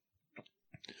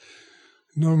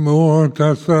Namo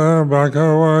tassa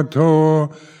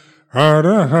bhagavato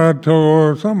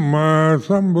arahato samma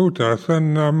sambuddhassa.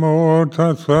 Namo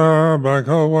tassa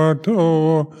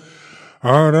bhagavato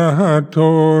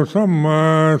arahato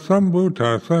samma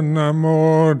sambuddhassa.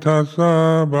 Namo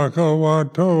tassa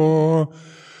bhagavato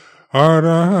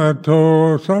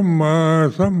arahato samma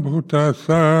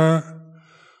sambuddhassa.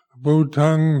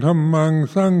 Buddhang dhammang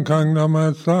sanghang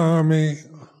namasami.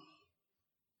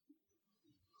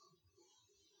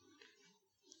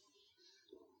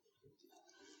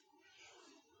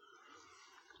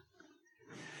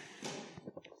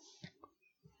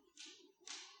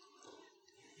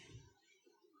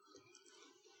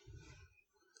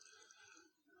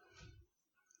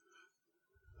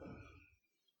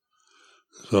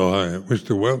 So I wish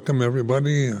to welcome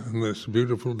everybody on this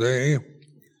beautiful day.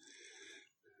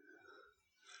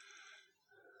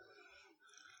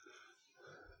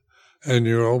 And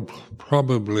you're all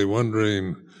probably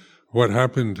wondering what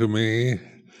happened to me.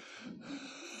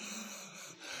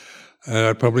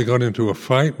 I probably got into a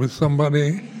fight with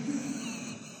somebody.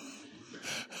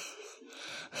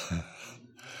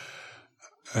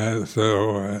 And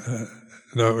so,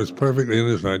 no, it was perfectly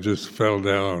innocent. I just fell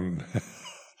down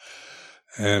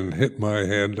and hit my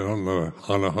head on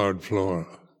a hard floor.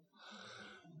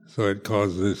 So it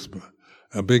caused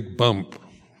a big bump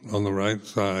on the right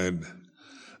side.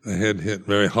 The head hit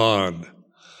very hard,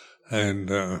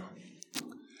 and it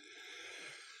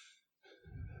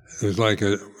was like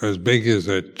as big as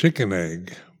a chicken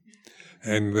egg.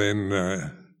 And then,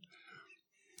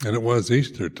 and it was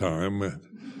Easter time,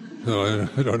 so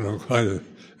I don't know quite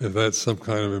if that's some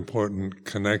kind of important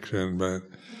connection, but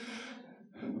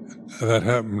that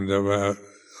happened about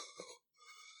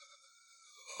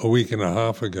a week and a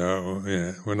half ago,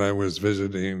 when I was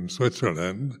visiting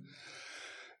Switzerland.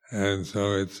 And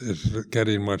so it's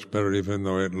getting much better, even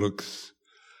though it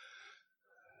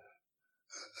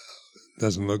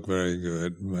doesn't look very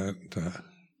good. But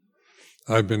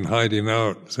I've been hiding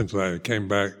out since I came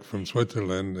back from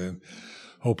Switzerland and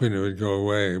hoping it would go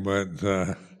away. But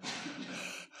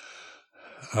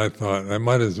I thought I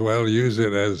might as well use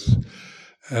it as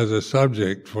a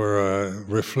subject for a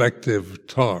reflective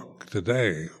talk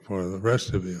today for the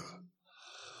rest of you.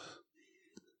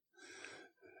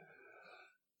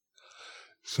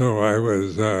 So I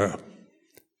was,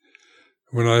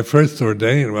 when I first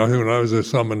ordained, when I was a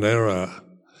Samanera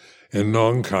in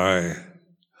Nong Khai,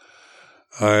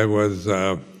 I was,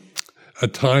 a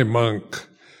Thai monk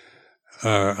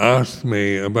asked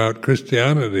me about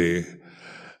Christianity,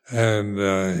 and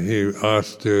he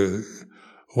asked,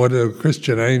 what do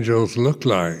Christian angels look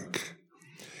like?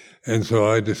 And so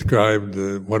I described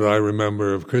what I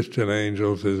remember of Christian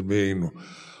angels as being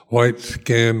white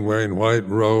skin, wearing white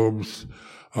robes,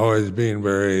 always being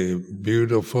very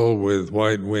beautiful with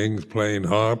white wings, playing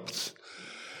harps.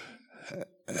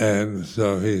 And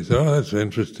so he said, oh, that's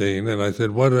interesting. And I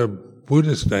said, what are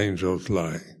Buddhist angels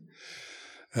like?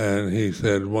 And he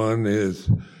said, one is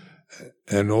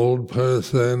an old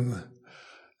person,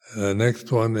 the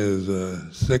next one is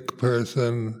a sick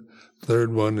person,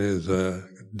 third one is a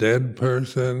dead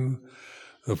person,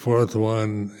 the fourth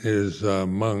one is a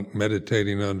monk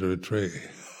meditating under a tree.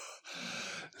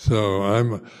 So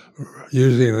I'm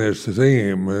using this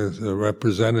theme as a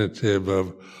representative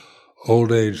of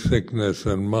old age, sickness,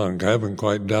 and monk. I haven't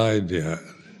quite died yet.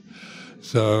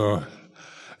 So,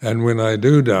 and when I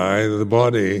do die, the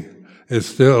body is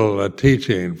still a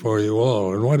teaching for you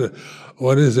all. And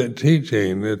what is it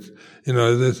teaching? It's,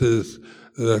 this is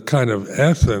the kind of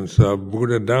essence of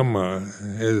Buddha Dhamma,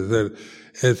 is that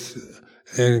it's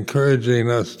encouraging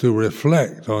us to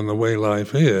reflect on the way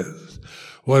life is.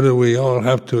 What do we all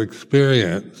have to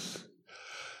experience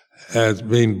as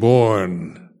being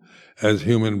born as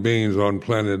human beings on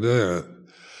planet Earth?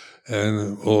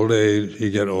 And old age,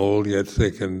 you get old, you get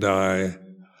sick and die.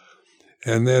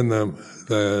 And then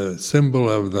the symbol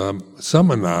of the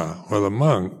samana, or the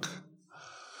monk,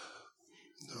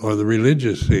 or the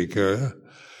religious seeker,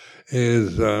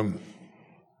 is a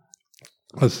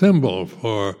symbol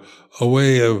for a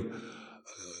way of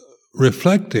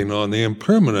reflecting on the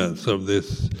impermanence of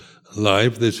this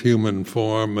life, this human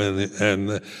form, and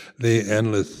the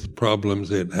endless problems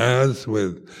it has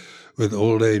with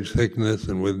old age, sickness,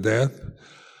 and with death,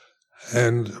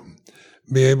 and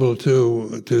be able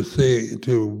to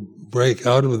break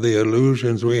out of the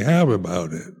illusions we have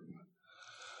about it.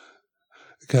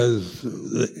 Because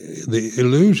the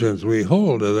illusions we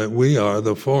hold are that we are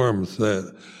the forms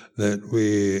that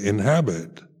we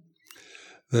inhabit.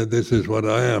 That this is what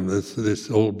I am, this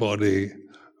old body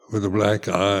with a black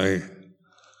eye,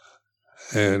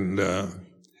 and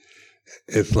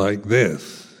it's like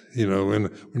this. When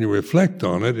you reflect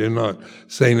on it, you're not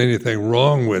saying anything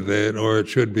wrong with it, or it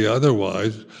should be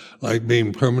otherwise, like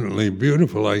being permanently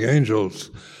beautiful, like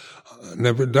angels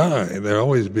never die. They're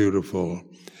always beautiful.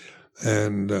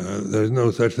 And there's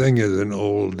no such thing as an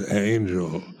old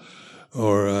angel,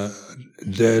 or a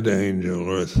dead angel,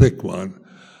 or a sick one,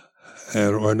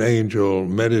 or an angel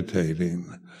meditating.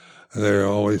 They're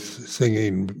always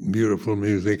singing beautiful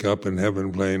music up in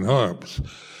heaven, playing harps.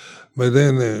 But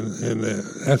then in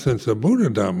the essence of Buddha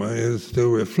Dhamma is to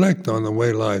reflect on the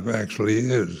way life actually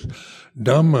is.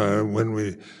 Dhamma, when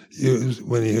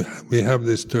we have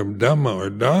this term Dhamma or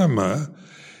Dharma,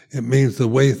 it means the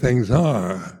way things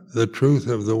are, the truth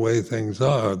of the way things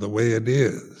are, the way it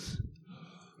is.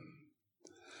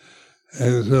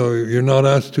 And so you're not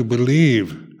asked to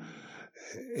believe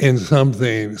in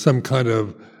something, some kind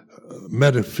of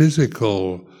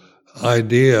metaphysical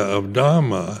idea of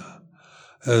Dharma,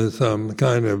 as some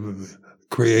kind of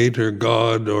creator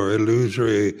God or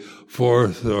illusory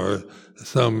force or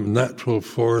some natural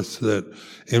force that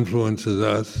influences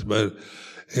us, but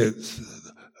it's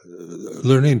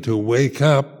learning to wake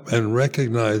up and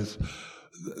recognize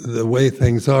the way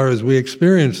things are as we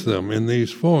experience them in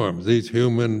these forms, these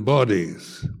human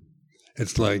bodies.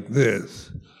 It's like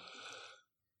this.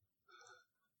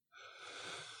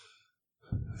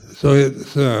 So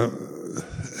it's,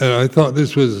 and I thought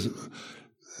this was,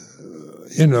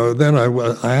 then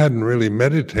I hadn't really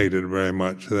meditated very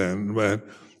much then, but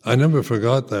I never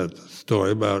forgot that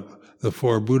story about the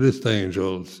 4 Buddhist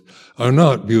angels are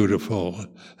not beautiful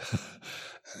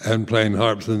and playing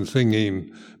harps and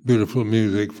singing beautiful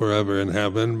music forever in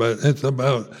heaven, but it's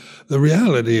about the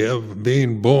reality of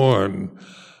being born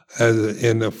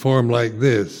in a form like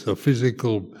this, a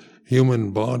physical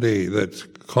human body that's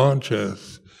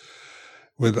conscious,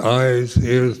 with eyes,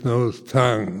 ears, nose,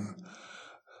 tongue,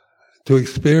 to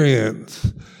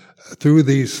experience through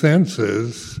these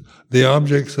senses the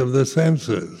objects of the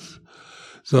senses.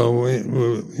 So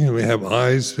we have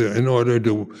eyes in order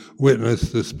to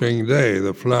witness the spring day,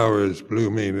 the flowers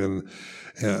blooming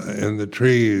and the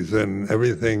trees and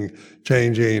everything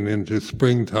changing into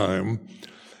springtime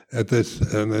on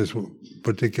this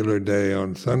particular day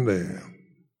on Sunday.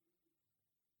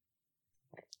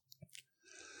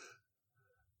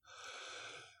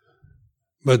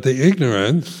 But the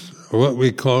ignorance, or what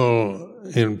we call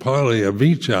in Pali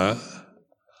avijja,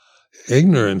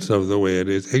 ignorance of the way it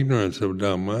is, ignorance of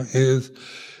Dhamma,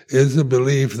 is the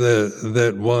belief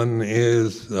that one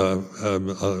is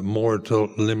a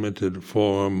mortal, limited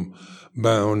form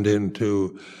bound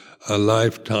into a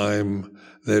lifetime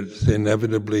that's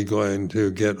inevitably going to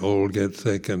get old, get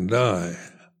sick, and die.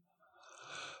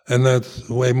 And that's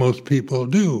the way most people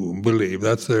do believe.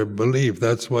 That's their belief.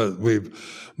 That's what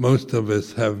most of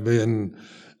us have been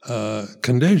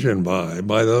conditioned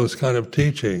by those kind of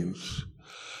teachings,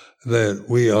 that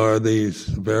we are these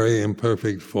very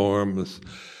imperfect forms,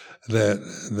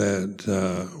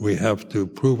 that we have to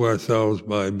prove ourselves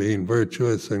by being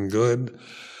virtuous and good,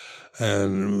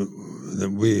 and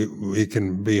that we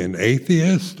can be an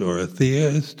atheist or a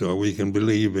theist, or we can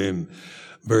believe in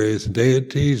various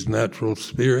deities, natural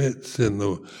spirits, in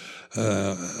the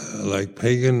like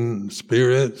pagan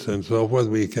spirits and so forth.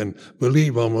 We can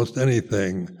believe almost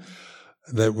anything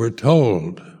that we're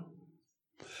told.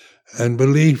 And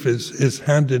belief is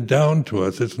handed down to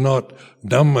us. It's not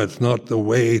Dhamma, it's not the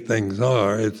way things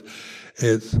are.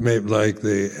 It's maybe like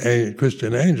the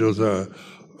Christian angels are,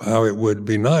 how it would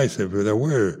be nice if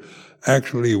there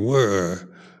actually were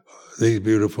these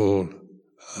beautiful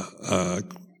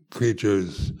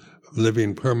creatures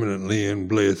living permanently in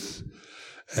bliss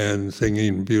and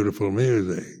singing beautiful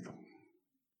music.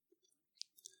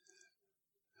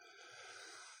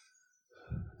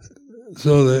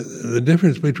 So the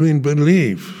difference between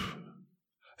belief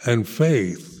and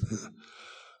faith,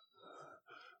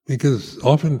 because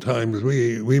oftentimes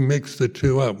we mix the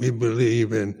two up. We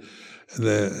believe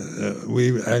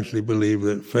we actually believe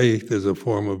that faith is a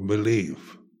form of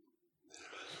belief.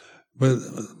 But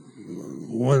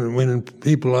when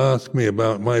people ask me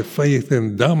about my faith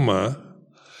in Dhamma,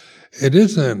 it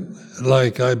isn't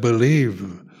like I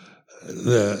believe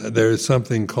that there is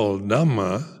something called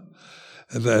Dhamma,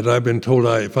 that I've been told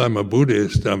if I'm a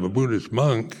Buddhist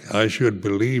monk, I should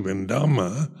believe in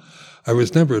Dhamma. I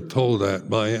was never told that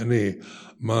by any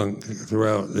monk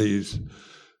throughout these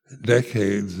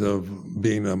decades of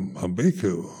being a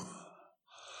bhikkhu.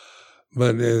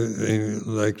 But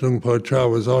like Luang Por Chah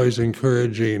was always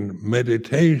encouraging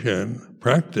meditation,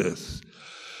 practice,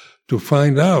 to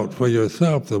find out for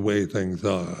yourself the way things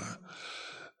are.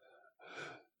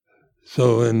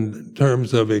 So in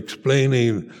terms of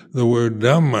explaining the word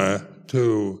Dhamma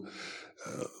to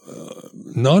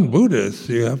non-Buddhists,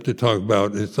 you have to talk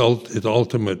about its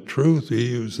ultimate truth. You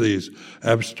use these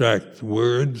abstract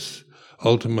words: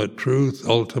 ultimate truth,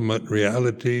 ultimate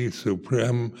reality,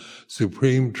 supreme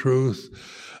truth.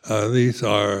 These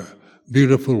are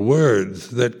beautiful words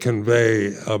that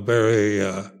convey a very,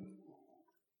 that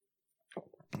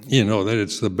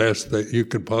it's the best that you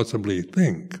could possibly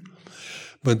think.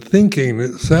 But thinking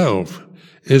itself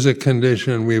is a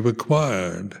condition we've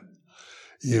acquired.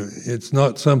 It's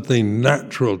not something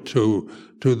natural to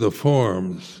the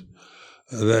forms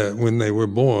that when they were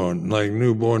born, like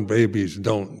newborn babies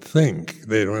don't think,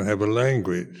 they don't have a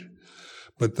language,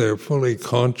 but they're fully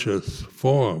conscious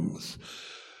forms.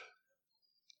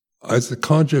 Is the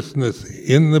consciousness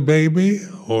in the baby,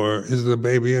 or is the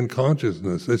baby in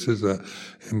consciousness? This is an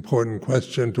important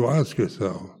question to ask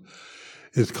yourself.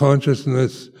 Is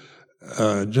consciousness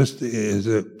is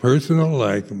it personal,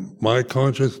 like my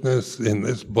consciousness in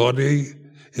this body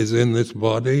is in this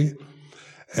body,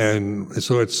 and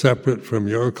so it's separate from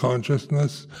your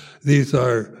consciousness? These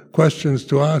are questions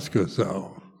to ask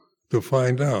yourself, to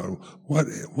find out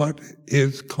what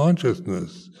is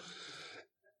consciousness.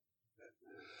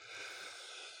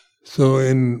 So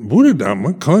in Buddha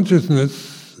Dhamma,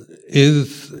 consciousness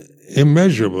is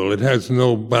immeasurable. It has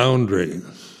no boundaries.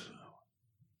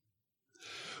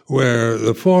 Where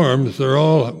the forms are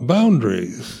all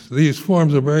boundaries. These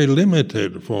forms are very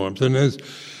limited forms, and as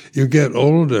you get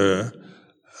older,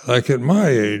 like at my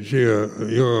age,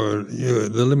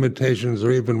 the limitations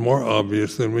are even more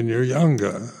obvious than when you're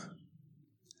younger.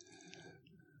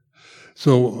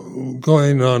 So,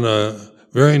 going on a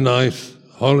very nice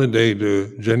holiday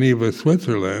to Geneva,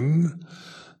 Switzerland,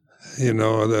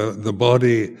 the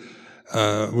body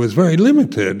was very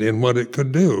limited in what it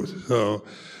could do. So.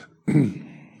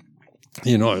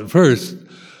 At first,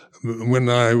 when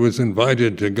I was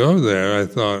invited to go there, I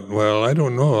thought, well, I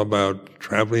don't know about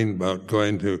traveling, about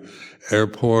going to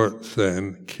airports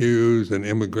and queues and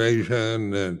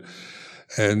immigration, and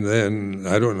then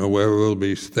I don't know where we'll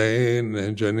be staying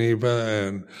in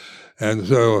Geneva, and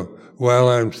so while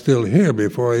I'm still here,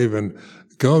 before I even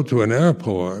go to an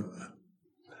airport,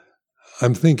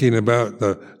 I'm thinking about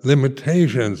the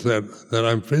limitations that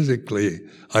I'm physically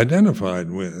identified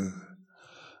with.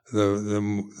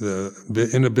 The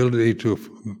inability to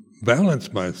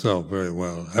balance myself very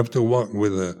well. I have to walk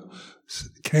with a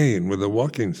cane, with a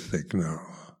walking stick now.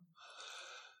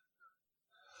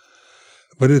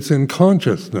 But it's in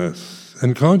consciousness,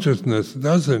 and consciousness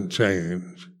doesn't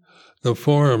change. The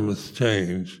forms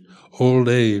change. Old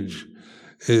age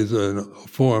is a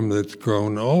form that's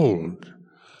grown old.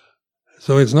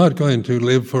 So it's not going to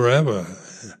live forever.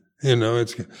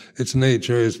 Its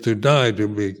nature is to die,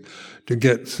 to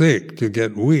get sick, to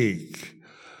get weak,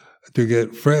 to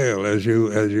get frail as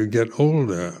you get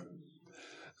older.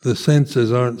 The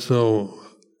senses aren't so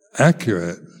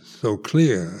accurate, so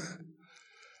clear.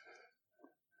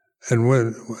 And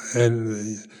when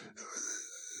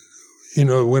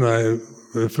I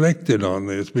reflected on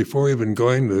this before even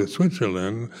going to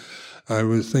Switzerland, I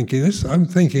was thinking I'm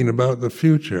thinking about the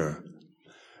future.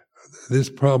 This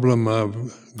problem of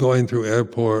going through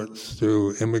airports,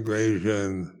 through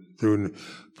immigration, through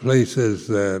places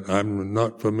that I'm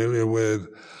not familiar with,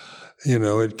 you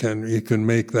can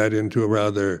make that into a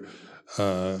rather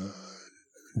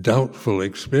doubtful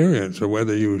experience, or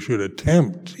whether you should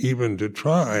attempt even to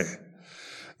try.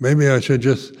 Maybe I should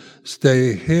just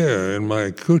stay here in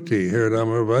my kuti here at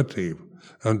Amaravati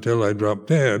until I drop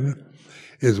dead,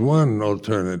 is one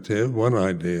alternative, one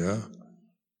idea.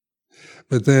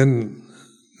 But then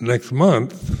next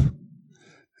month,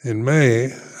 in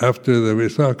May, after the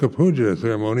Visakha Puja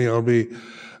ceremony,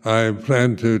 I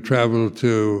plan to travel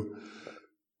to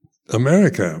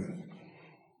America.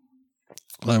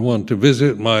 I want to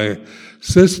visit my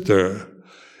sister,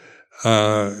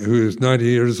 who is 90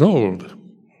 years old.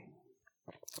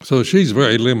 So she's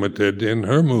very limited in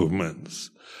her movements.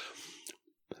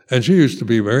 And she used to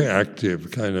be very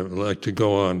active, kind of like to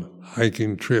go on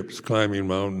hiking trips, climbing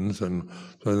mountains, and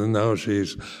so now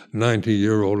she's a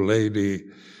 90-year-old lady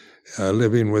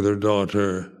living with her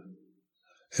daughter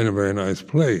in a very nice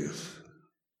place.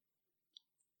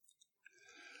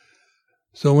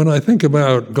 So when I think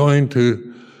about going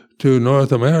to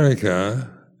North America,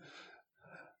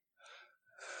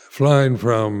 flying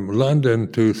from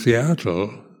London to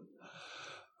Seattle,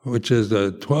 which is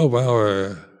a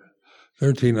 12-hour,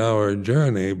 13-hour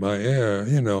journey by air,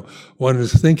 one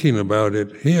is thinking about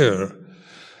it here.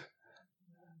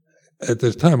 At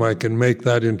this time, I can make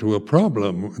that into a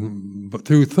problem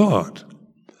through thought.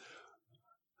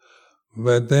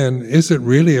 But then, is it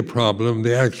really a problem,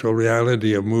 the actual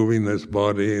reality of moving this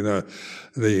body?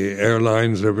 The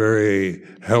airlines are very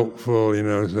helpful,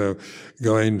 so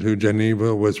going to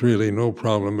Geneva was really no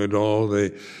problem at all.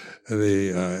 The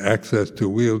access to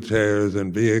wheelchairs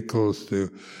and vehicles to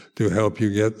help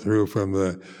you get through from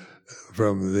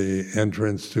the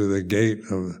entrance to the gate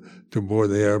to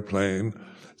board the airplane.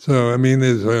 So,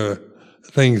 there's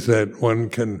things that one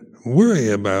can worry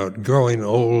about growing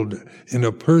old in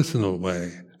a personal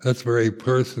way. That's very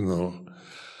personal.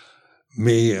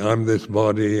 Me, I'm this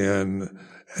body, and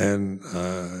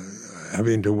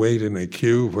having to wait in a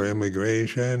queue for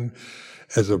immigration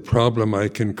as a problem I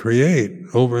can create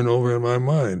over and over in my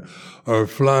mind. Or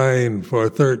flying for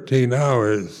 13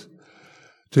 hours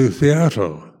to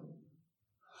Seattle.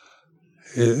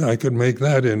 I could make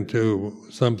that into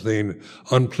something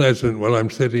unpleasant while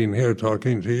I'm sitting here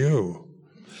talking to you.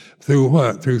 Through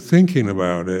what? Through thinking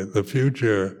about it. The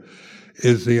future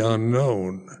is the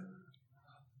unknown.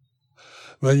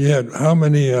 But yet, how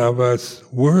many of us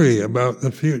worry about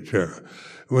the future?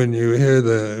 When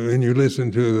you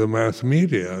listen to the mass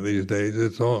media these days,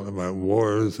 it's all about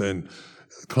wars and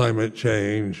climate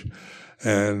change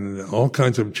and all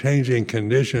kinds of changing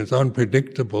conditions,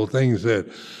 unpredictable things that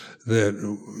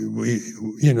we,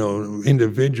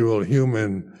 individual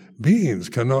human beings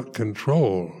cannot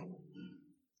control.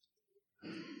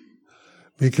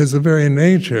 Because the very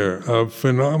nature of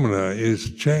phenomena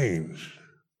is change.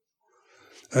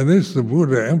 And this the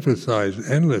Buddha emphasized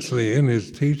endlessly in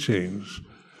his teachings,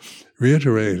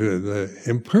 reiterated the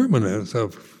impermanence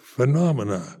of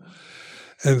phenomena.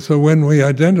 And so when we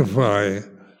identify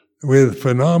with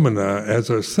phenomena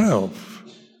as a self,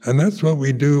 and that's what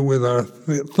we do with our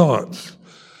thoughts,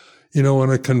 on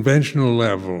a conventional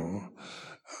level,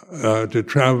 to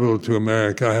travel to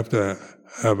America, I have to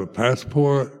have a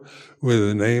passport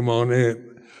with a name on it,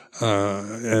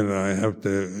 and I have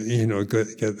to,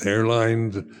 get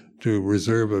airlines to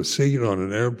reserve a seat on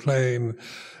an airplane,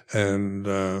 and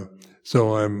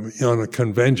so I'm on a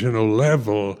conventional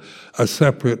level, a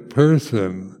separate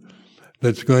person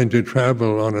that's going to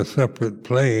travel on a separate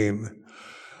plane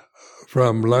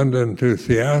from London to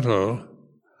Seattle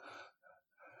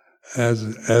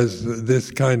as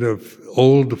this kind of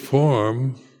old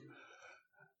form,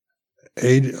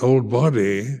 old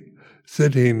body,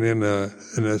 sitting in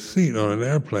a seat on an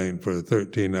airplane for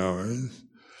 13 hours.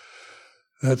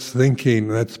 That's thinking,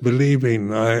 that's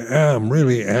believing I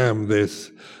really am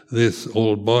this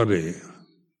old body.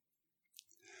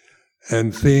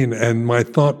 And seeing, and my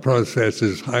thought process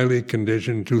is highly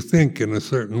conditioned to think in a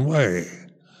certain way.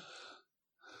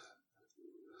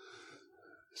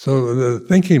 So the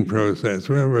thinking process,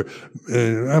 remember,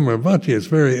 Amaravati is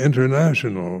very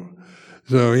international.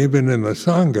 So even in the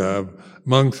Sangha,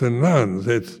 monks and nuns,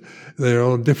 they're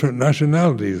all different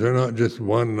nationalities. They're not just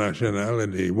one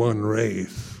nationality, one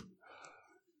race.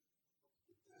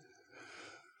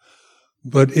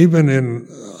 But even in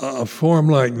a form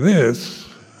like this,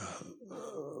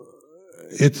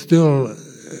 it's still,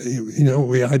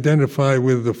 we identify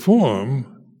with the form.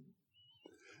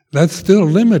 That's still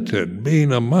limited.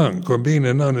 Being a monk or being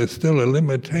a nun is still a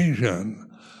limitation.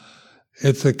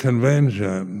 It's a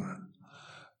convention,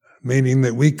 meaning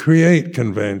that we create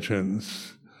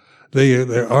conventions.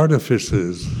 They're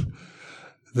artifices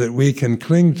that we can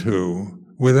cling to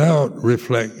without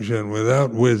reflection,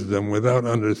 without wisdom, without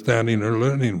understanding or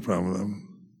learning from them.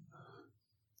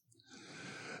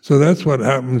 So that's what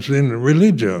happens in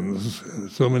religions.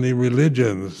 So many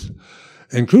religions,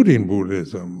 including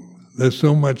Buddhism, there's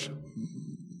so much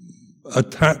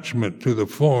attachment to the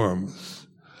forms,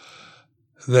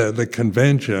 the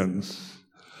conventions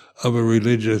of a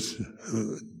religious,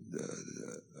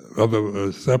 of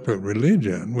a separate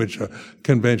religion, which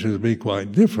conventions be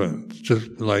quite different, just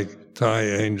like Thai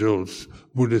angels,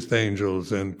 Buddhist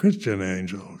angels, and Christian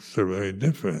angels are very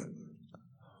different.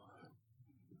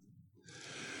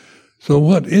 So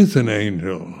what is an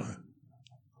angel?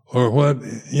 Or what,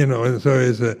 and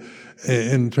so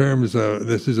in terms of,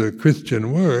 this is a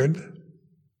Christian word,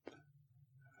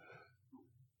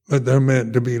 but they're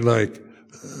meant to be like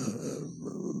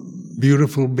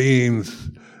beautiful beings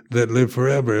that live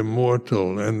forever,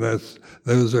 immortal, and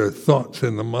those are thoughts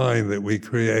in the mind that we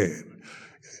create,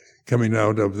 coming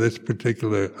out of a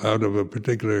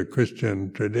particular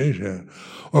Christian tradition.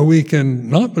 Or we can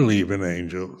not believe in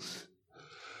angels.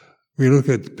 We look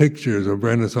at pictures of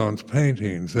Renaissance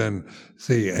paintings and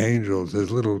see angels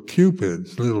as little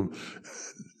cupids, little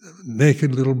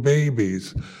naked little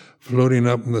babies floating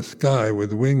up in the sky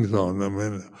with wings on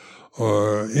them,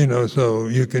 so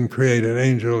you can create an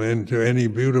angel into any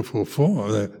beautiful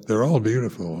form. They're all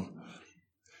beautiful.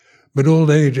 But old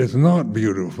age is not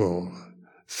beautiful.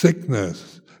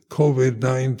 Sickness,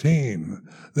 COVID-19,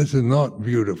 this is not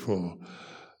beautiful.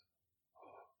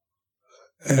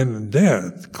 And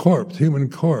death, human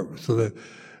corpse, so that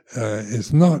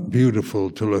is not beautiful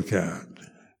to look at.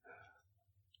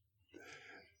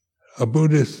 A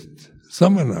Buddhist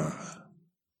samana,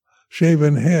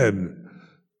 shaven head,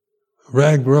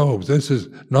 rag robes, this is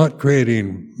not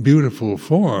creating beautiful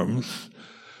forms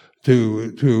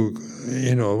to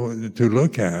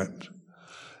look at,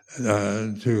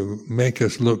 to make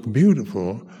us look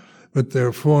beautiful, but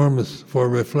they're forms for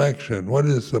reflection. What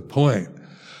is the point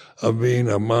of being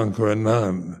a monk or a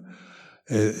nun?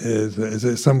 Is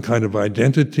it some kind of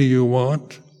identity you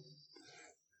want?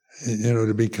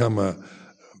 To become a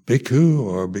bhikkhu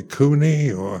or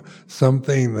bhikkhuni or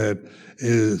something that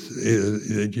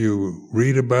that you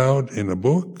read about in a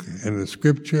book, in the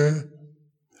scripture,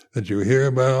 that you hear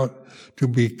about, to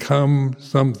become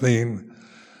something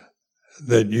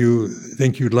that you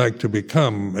think you'd like to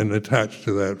become and attach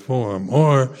to that form?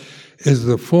 Or is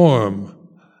the form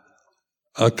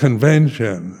a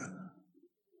convention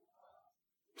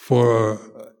for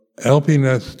helping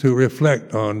us to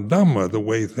reflect on Dhamma, the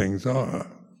way things are?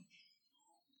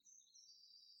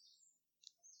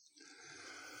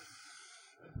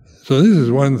 So this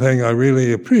is one thing I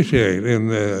really appreciate in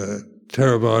the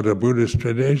Theravada Buddhist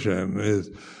tradition, is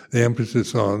the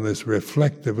emphasis on this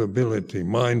reflective ability,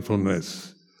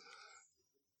 mindfulness,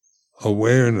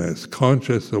 awareness,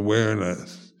 conscious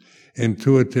awareness,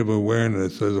 intuitive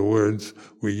awareness are the words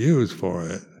we use for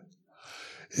it,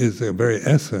 is the very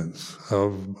essence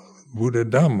of Buddha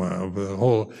Dhamma, of the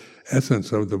whole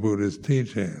essence of the Buddha's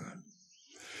teaching.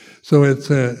 So it's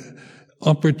an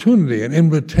opportunity, an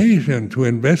invitation to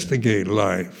investigate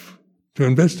life, to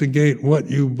investigate what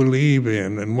you believe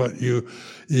in and what the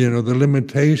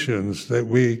limitations that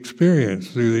we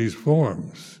experience through these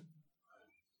forms.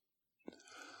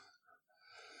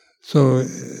 So,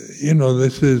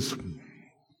 this is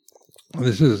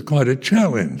quite a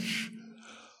challenge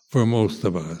for most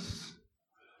of us.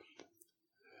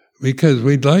 Because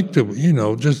we'd like to,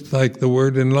 just like the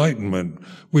word enlightenment,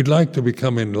 we'd like to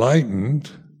become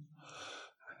enlightened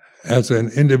as an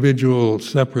individual,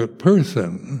 separate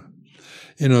person.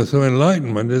 So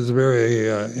enlightenment is a very,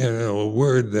 a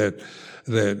word that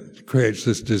creates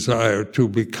this desire to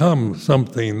become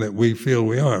something that we feel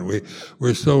we aren't.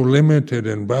 We're so limited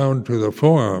and bound to the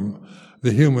form,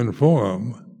 the human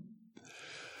form,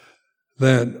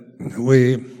 that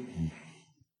we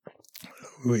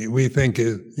think,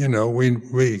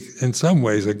 we in some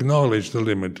ways acknowledge the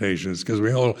limitations, because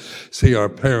we all see our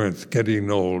parents getting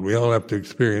old. We all have to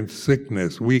experience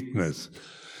sickness, weakness.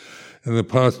 In the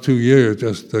past 2 years,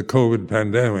 just the COVID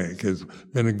pandemic has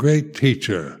been a great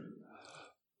teacher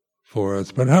for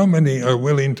us. But how many are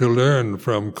willing to learn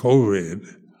from COVID,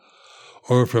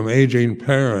 or from aging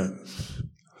parents,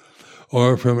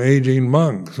 or from aging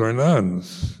monks or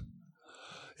nuns?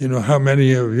 How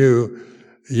many of you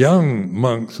young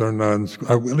monks or nuns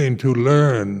are willing to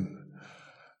learn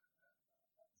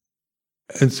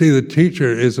and see the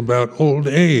teacher is about old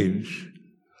age,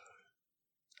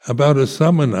 about a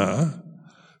samana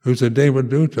who's a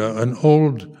Devadutta, an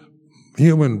old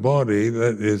human body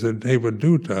that is a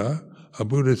Devadutta, a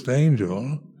Buddhist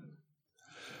angel,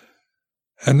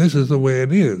 and this is the way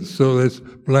it is. So this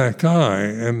black eye,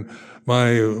 and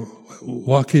my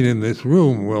walking in this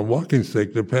room, walking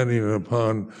stick, depending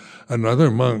upon another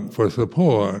monk for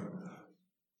support,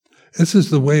 this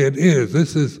is the way it is.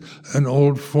 This is an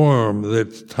old form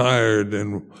that's tired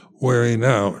and wearing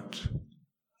out.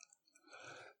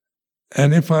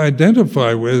 And if I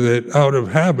identify with it out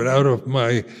of habit, out of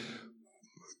my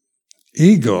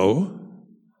ego,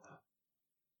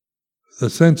 the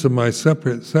sense of my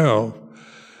separate self,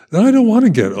 then I don't want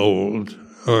to get old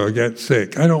or get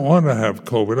sick. I don't want to have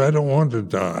COVID. I don't want to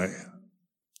die.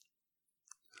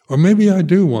 Or maybe I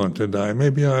do want to die.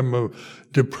 Maybe I'm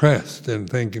depressed and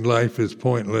thinking life is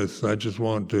pointless. I just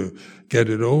want to get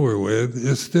it over with.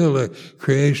 It's still a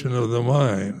creation of the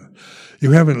mind.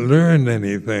 You haven't learned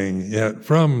anything yet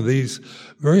from these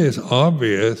various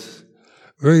obvious,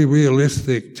 very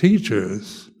realistic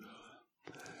teachers.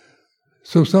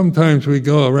 So sometimes we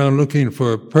go around looking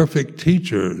for perfect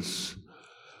teachers.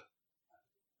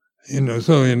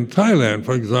 So in Thailand,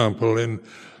 for example,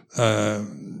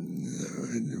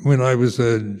 when I was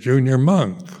a junior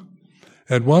monk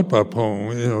at Wat Pah Pong,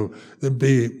 there'd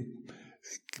be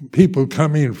people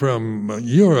coming from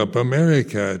Europe,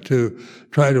 America, to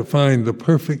try to find the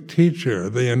perfect teacher,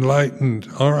 the enlightened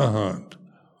arahant,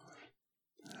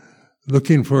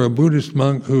 looking for a Buddhist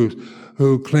monk who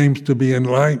who claims to be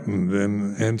enlightened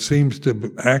and seems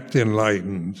to act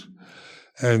enlightened.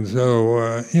 And so,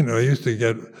 I used to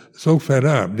get so fed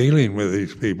up dealing with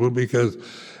these people because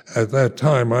at that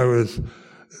time I was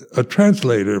a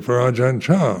translator for Ajahn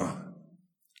Chah.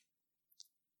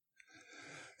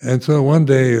 And so one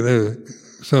day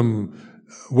some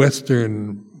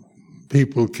Western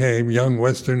people came, young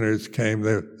Westerners came.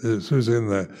 This was in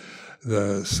the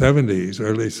 70s,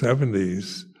 early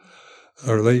 70s,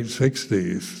 or late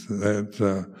 60s,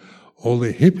 that all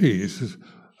the hippies,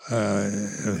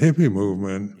 hippie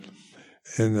movement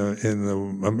in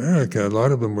America, a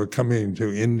lot of them were coming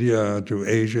to India, to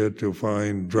Asia to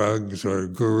find drugs or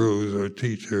gurus or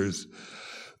teachers.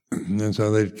 And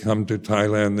so they'd come to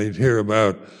Thailand, they'd hear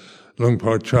about Luang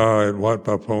Por Chah at Wat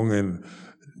Pah Pong in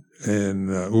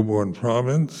Ubon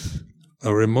province,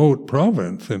 a remote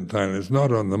province in Thailand. It's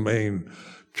not on the main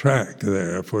track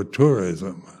there for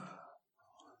tourism.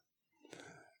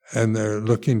 And they're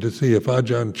looking to see if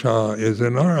Ajahn Chah is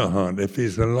an arahant, if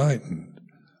he's enlightened.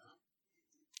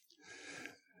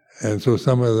 And so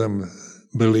some of them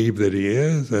believe that he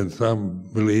is, and some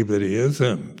believe that he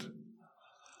isn't.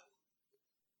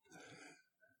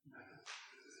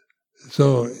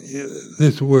 So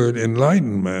this word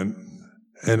enlightenment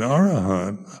and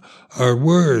arahant are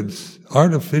words,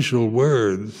 artificial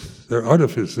words. They're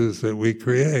artifices that we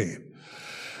create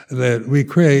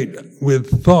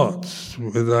with thoughts,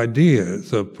 with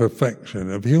ideas of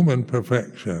perfection, of human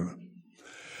perfection,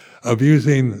 of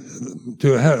using,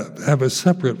 to have a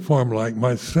separate form like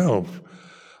myself,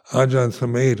 Ajahn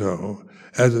Sumedho,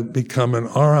 as become an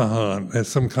arahant, as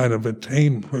some kind of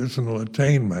personal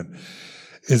attainment.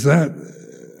 Is that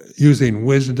using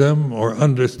wisdom or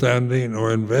understanding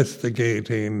or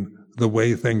investigating the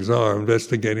way things are,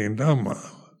 investigating Dhamma?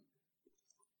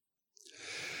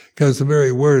 Because the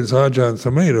very words Ajahn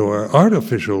Sumedho are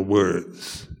artificial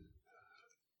words.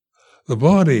 The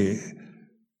body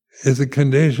is a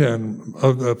condition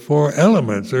of the four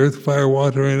elements, earth, fire,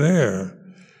 water, and air,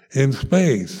 in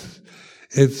space.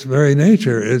 Its very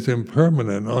nature is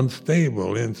impermanent,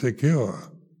 unstable, insecure.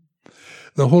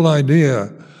 The whole idea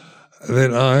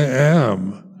that I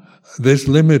am this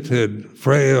limited,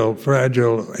 frail,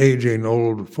 fragile, aging,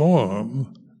 old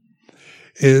form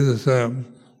is the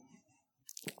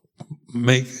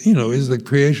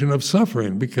creation of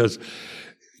suffering, because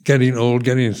getting old,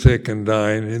 getting sick, and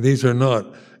dying, these are not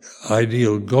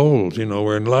ideal goals,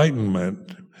 or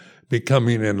enlightenment,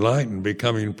 becoming enlightened,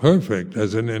 becoming perfect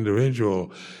as an individual.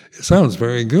 It sounds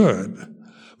very good.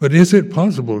 But is it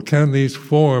possible? Can these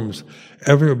forms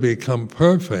ever become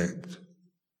perfect?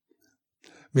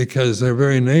 Because their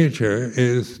very nature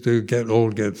is to get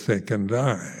old, get sick, and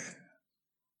die.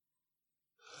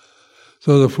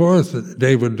 So the fourth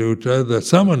Devaduta, the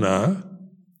samana,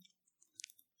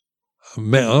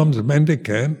 alms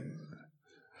mendicant,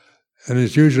 and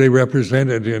is usually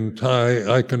represented in Thai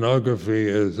iconography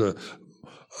as a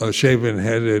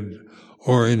shaven-headed,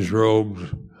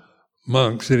 orange-robed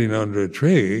monk sitting under a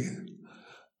tree.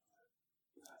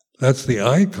 That's the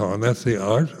icon. That's the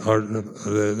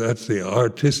that's the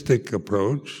artistic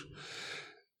approach.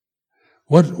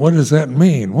 What does that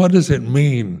mean? What does it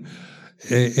mean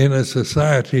in a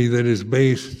society that is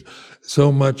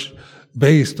so much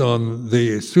based on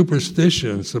the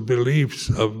superstitions, the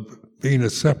beliefs of being a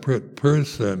separate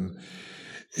person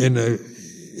in a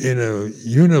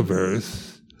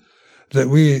universe that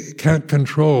we can't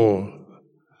control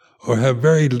or have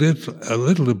very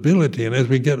little ability, and as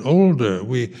we get older,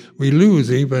 we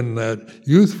lose even that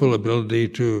youthful ability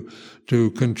to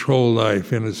control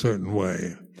life in a certain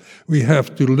way. We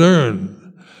have to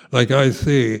learn, like I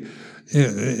see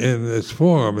in this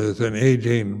form as an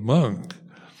aging monk.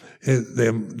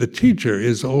 The teacher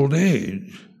is old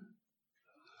age.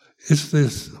 It's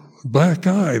this black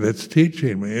eye that's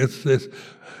teaching me. It's this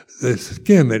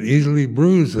skin that easily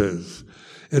bruises.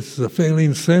 It's the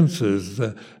failing senses,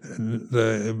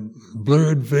 the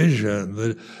blurred vision,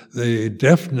 the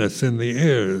deafness in the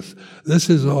ears. This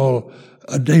is all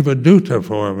a devaduta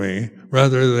for me,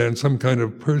 rather than some kind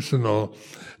of personal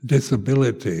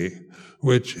disability,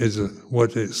 which is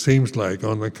what it seems like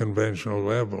on the conventional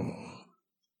level.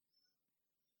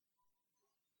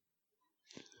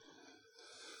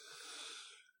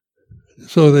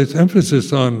 So there's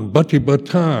emphasis on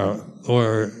bhatibhata,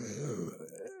 or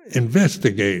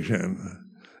investigation.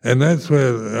 And that's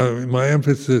where my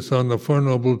emphasis on the Four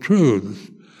Noble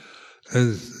Truths,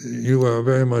 as you are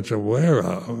very much aware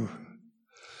of.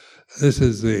 This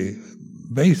is the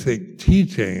basic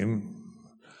teaching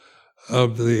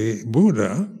of the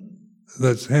Buddha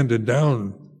that's handed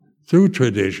down through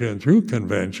tradition, through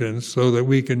conventions, so that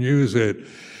we can use it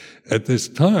at this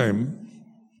time,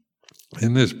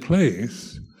 in this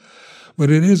place, but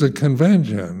it is a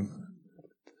convention.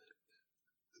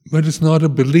 But it's not a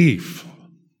belief.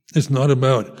 It's not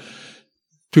about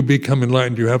to become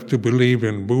enlightened you have to believe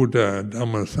in Buddha,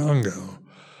 Dhamma, Sangha.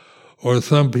 Or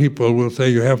some people will say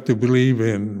you have to believe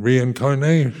in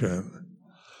reincarnation.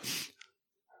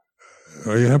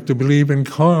 Or you have to believe in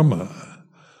karma.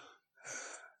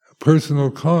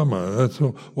 Personal karma. That's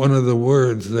one of the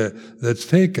words that's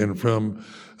taken from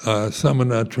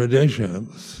samana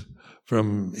traditions,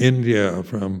 from India,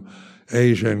 from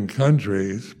Asian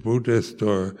countries, Buddhist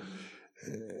or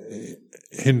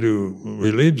Hindu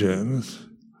religions,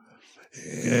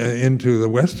 into the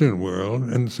Western world,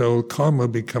 and so karma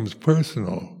becomes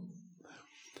personal.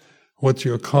 What's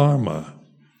your karma?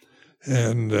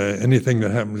 And anything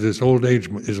that happens, this old age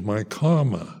is my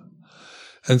karma.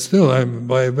 And still, I'm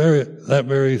that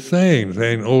very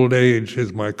saying old age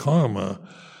is my karma,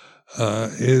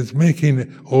 is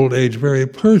making old age very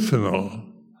personal.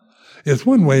 It's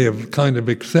one way of kind of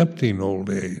accepting old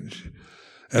age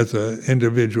as an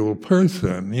individual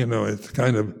person. It's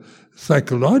kind of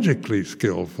psychologically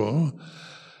skillful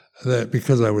that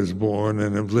because I was born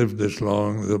and have lived this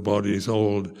long, the body's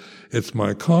old, it's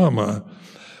my karma.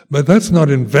 But that's not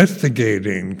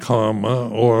investigating karma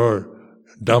or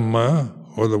Dhamma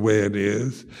or the way it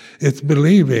is. It's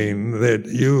believing that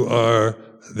you are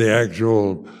the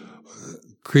actual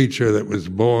creature that was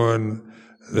born,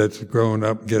 that's grown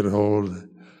up, get old,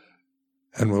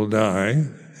 and will die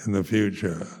in the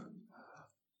future.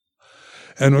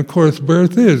 And of course,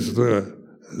 birth is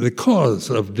the cause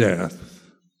of death.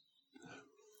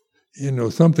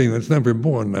 Something that's never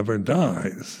born never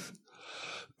dies.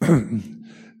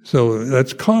 So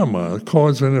that's karma,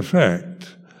 cause and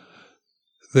effect.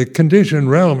 The conditioned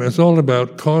realm is all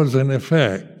about cause and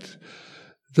effect.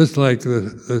 Just like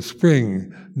the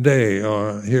spring day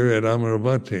here at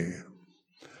Amaravati.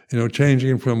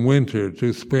 Changing from winter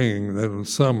to spring, then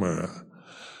summer,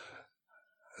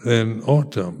 then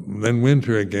autumn, then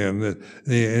winter again.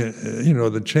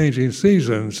 The changing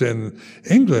seasons in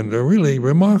England are really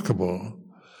remarkable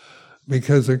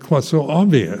because they're quite so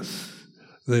obvious.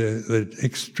 The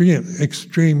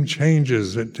extreme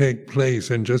changes that take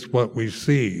place in just what we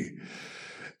see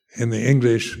in the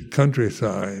English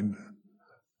countryside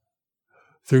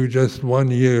through just 1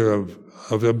 year of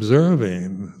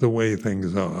observing the way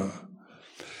things are.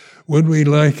 Would we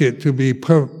like it to be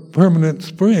permanent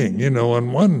spring?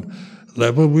 On one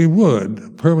level we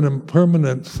would.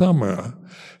 Permanent summer.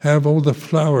 Have all the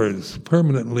flowers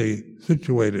permanently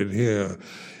situated here,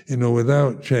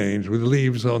 without change, with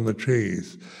leaves on the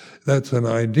trees. That's an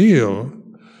ideal,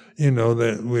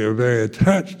 that we are very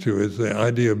attached to, is the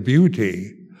idea of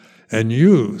beauty and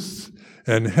youth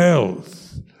and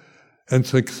health and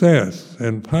success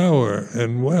and power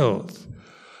and wealth.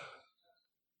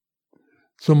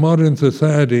 So modern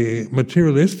society,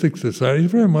 materialistic society,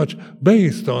 is very much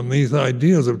based on these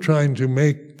ideas of trying to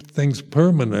make things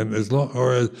permanent as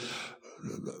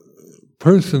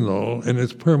personal and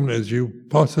as permanent as you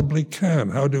possibly can.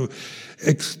 How to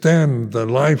extend the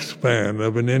lifespan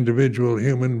of an individual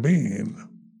human being.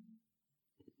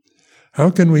 How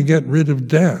can we get rid of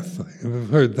death? We've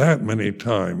heard that many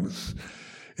times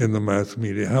in the mass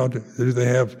media. How do they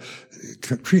have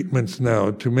treatments now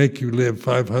to make you live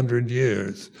 500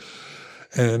 years?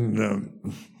 And,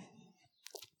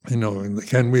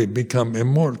 can we become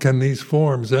immortal? Can these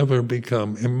forms ever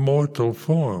become immortal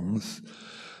forms?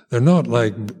 They're not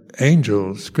like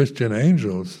angels, Christian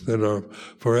angels, that are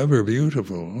forever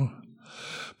beautiful,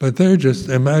 but they're just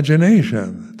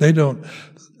imagination. They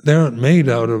aren't made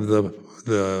out of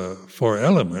the four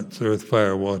elements, earth,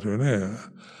 fire, water, and air.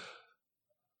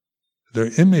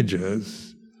 They're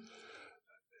images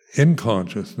in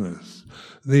consciousness.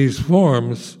 These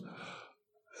forms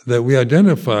that we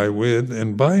identify with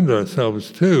and bind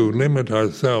ourselves to, limit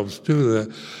ourselves to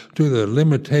the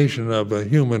limitation of a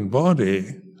human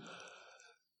body,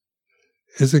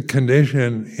 is a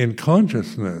condition in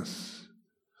consciousness.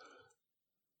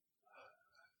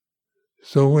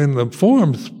 So when the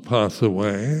forms pass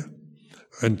away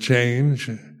and change,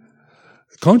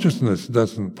 consciousness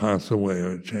doesn't pass away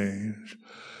or change.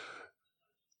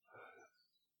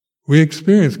 We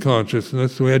experience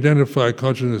consciousness, we identify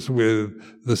consciousness with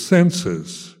the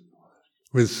senses,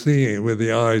 with seeing, with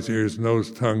the eyes, ears,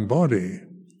 nose, tongue, body,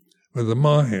 with the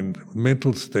mind,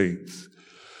 mental states.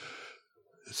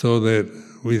 So that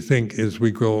we think as we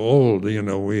grow old,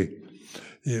 the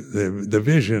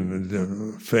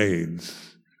vision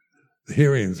fades, the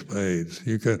hearing fades.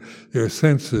 Your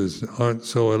senses aren't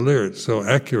so alert, so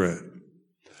accurate.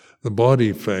 The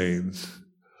body fades.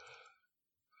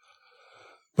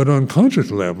 But on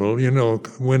conscious level,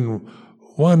 when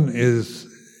one is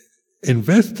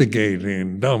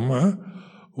investigating Dhamma,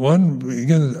 one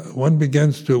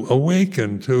begins to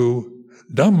awaken to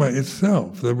Dhamma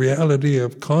itself, the reality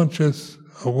of conscious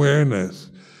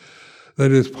awareness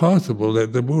that is possible,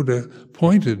 that the Buddha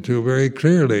pointed to very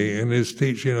clearly in his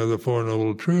teaching of the Four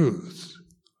Noble Truths.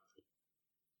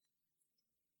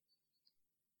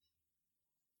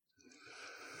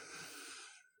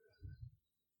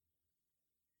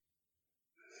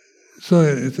 So,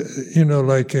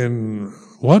 like in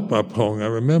Wat Pah Pong, I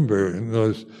remember in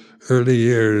those early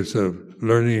years of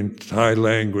learning Thai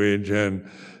language and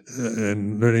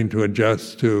learning to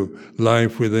adjust to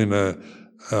life within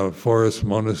a forest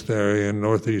monastery in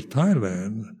northeast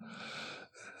Thailand,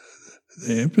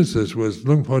 the emphasis was,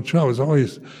 Luang Por Chah was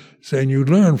always saying, you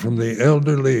learn from the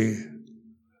elderly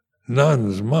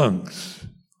nuns, monks.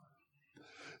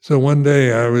 So one day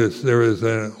there was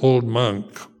an old monk,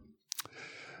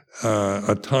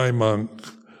 a Thai monk,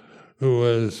 who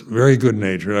was very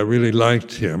good-natured. I really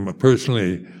liked him.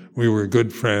 Personally, we were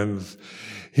good friends.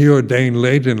 He ordained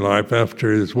late in life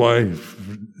after his wife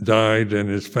died and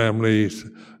his families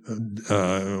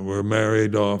were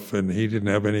married off, and he didn't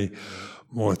have any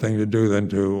more thing to do than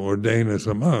to ordain as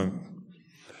a monk.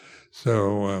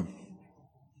 So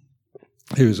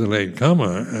he was a late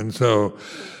comer, and so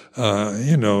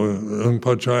Luang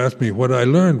Por Chah asked me what I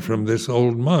learned from this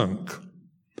old monk.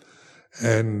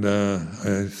 And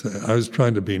I was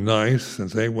trying to be nice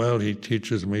and say, well, he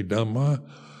teaches me Dhamma,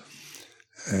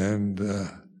 and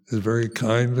is very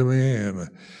kind to me.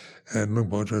 And Luang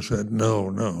Por Chah said,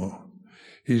 no,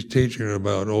 he's teaching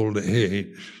about old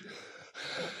age.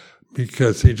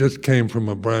 Because he just came from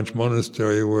a branch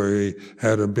monastery where he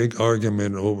had a big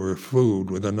argument over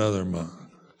food with another monk.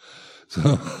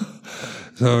 So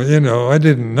I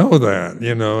didn't know that.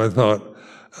 I thought,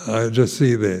 I just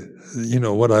see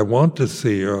what I want to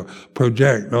see, or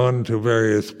project onto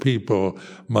various people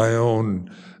my own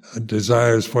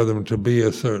desires for them to be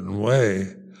a certain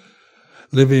way.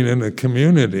 Living in a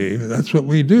community, that's what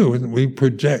we do. We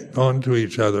project onto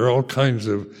each other all kinds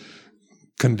of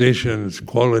conditions,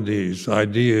 qualities,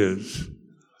 ideas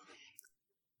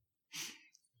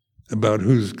about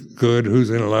who's good, who's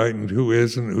enlightened, who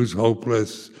isn't, who's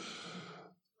hopeless,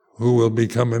 who will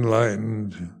become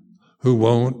enlightened, who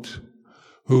won't,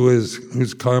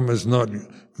 whose karma is not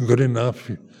good enough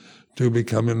to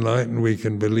become enlightened. We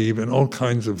can believe in all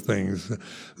kinds of things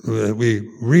we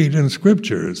read in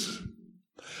scriptures,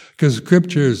 because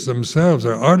scriptures themselves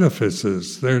are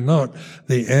artifices. They're not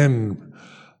the end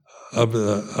of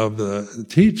the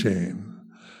teaching.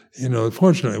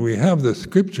 Fortunately, we have the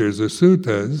scriptures, the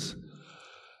suttas,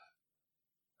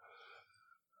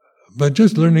 but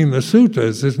just learning the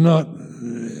suttas is not,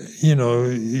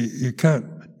 you can't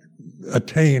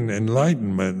attain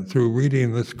enlightenment through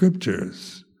reading the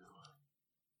scriptures,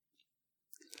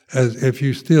 as if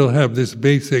you still have this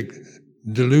basic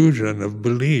delusion of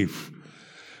belief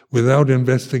without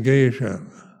investigation.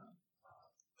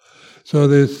 So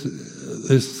this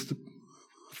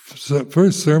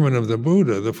first sermon of the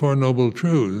Buddha, the Four Noble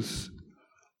Truths,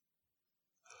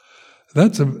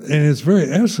 in its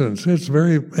very essence,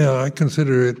 I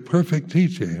consider it perfect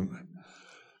teaching.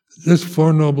 This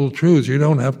Four Noble Truths, you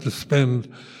don't have to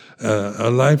spend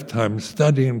a lifetime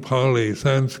studying Pali,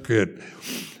 Sanskrit,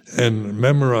 and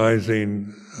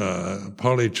memorizing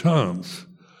Pali chants.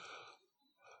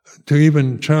 To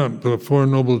even chant the Four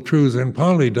Noble Truths in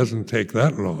Pali doesn't take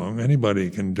that long. Anybody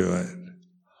can do it.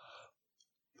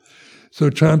 So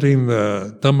chanting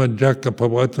the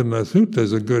Dhammacakkappavattana Sutta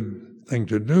is a good thing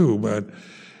to do, but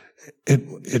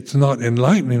it's not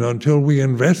enlightening until we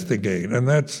investigate, and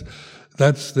that's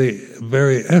the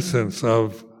very essence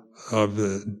of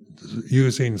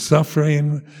using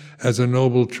suffering as a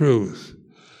noble truth,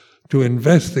 to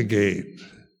investigate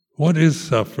what is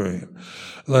suffering.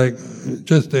 Like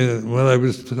just when I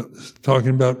was talking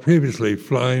about previously,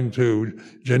 flying to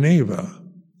Geneva,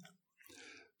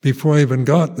 before I even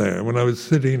got there, when I was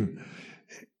sitting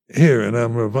here in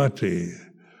Amaravati,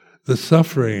 the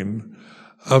suffering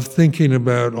of thinking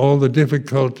about all the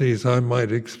difficulties I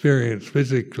might experience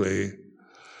physically,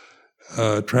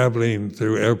 traveling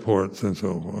through airports and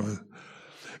so forth.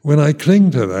 When I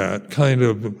cling to that kind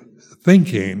of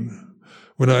thinking,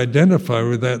 when I identify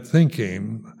with that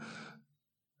thinking,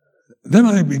 then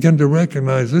I begin to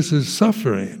recognize this is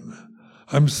suffering.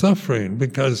 I'm suffering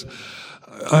because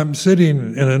I'm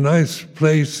sitting in a nice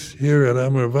place here at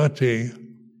Amaravati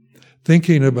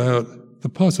thinking about the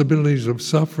possibilities of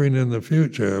suffering in the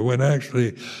future, when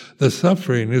actually the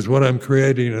suffering is what I'm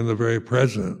creating in the very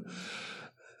present.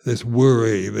 this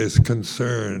worry, this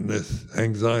concern, this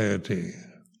anxiety,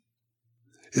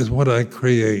 is what I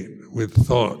create with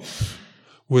thoughts,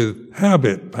 with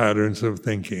habit patterns of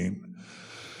thinking.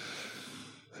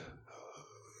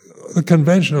 The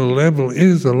conventional level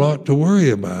is a lot to worry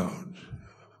about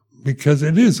because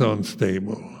it is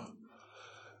unstable.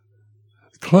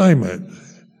 Climate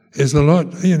is a lot,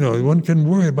 one can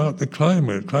worry about the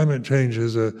climate. Climate change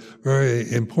is a very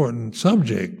important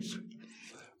subject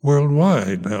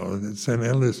worldwide now. It's an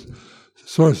endless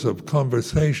source of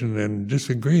conversation and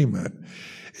disagreement.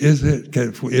 Is it,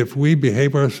 if we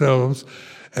behave ourselves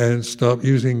and stop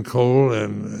using coal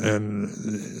and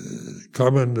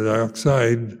carbon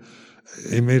dioxide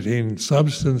emitting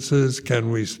substances,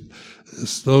 can we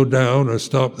slow down or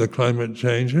stop the climate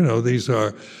change? These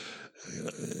are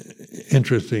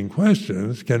interesting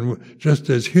questions. Just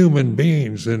as human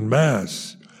beings in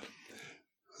mass,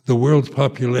 the world's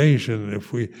population,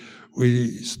 if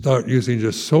we start using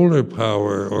just solar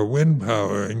power or wind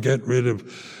power and get rid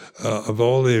of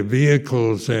all the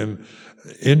vehicles and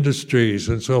industries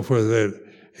and so forth that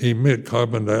emit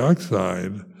carbon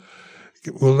dioxide,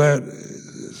 will that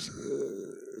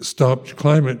stop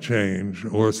climate change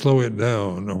or slow it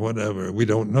down or whatever? We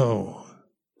don't know.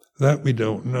 That we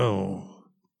don't know.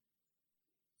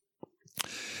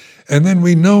 And then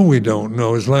we don't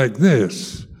know is like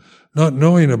this. Not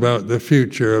knowing about the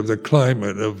future of the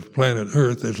climate of planet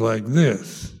Earth is like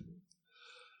this.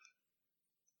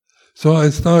 So I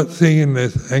start seeing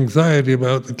this anxiety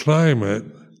about the climate.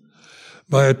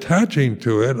 By attaching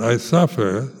to it, I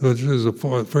suffer, which is the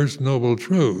first noble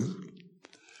truth.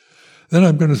 Then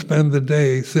I'm going to spend the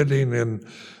day sitting in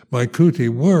my kuti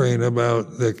worrying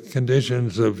about the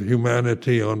conditions of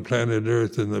humanity on planet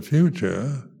Earth in the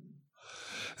future.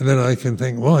 And then I can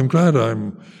think, well, I'm glad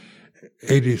I'm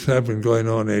 87 going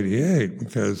on 88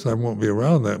 because I won't be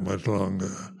around that much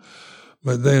longer.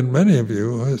 But then many of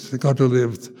you have got to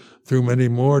live through many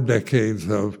more decades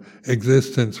of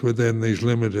existence within these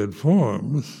limited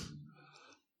forms.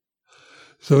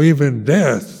 So even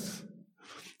death,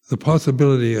 the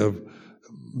possibility of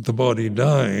the body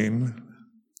dying,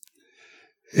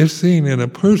 if seen in a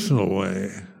personal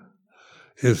way,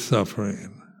 is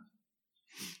suffering.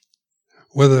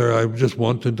 Whether I just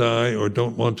want to die or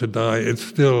don't want to die, it's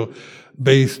still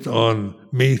based on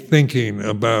me thinking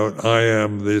about I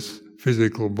am this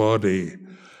physical body,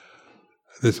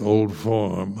 this old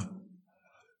form.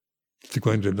 It's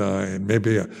going to die, and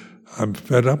maybe I'm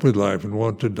fed up with life and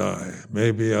want to die.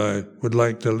 Maybe I would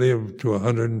like to live to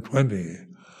 120.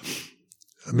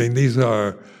 I mean, these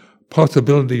are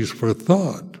possibilities for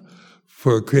thought,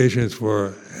 for creations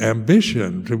for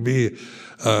ambition. To be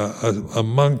a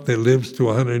monk that lives to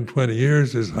 120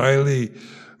 years is highly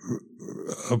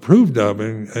approved of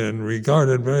and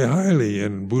regarded very highly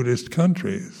in Buddhist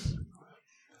countries.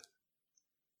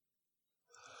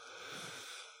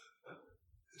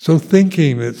 So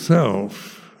thinking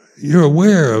itself, you're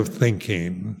aware of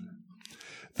thinking.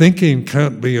 Thinking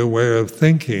can't be aware of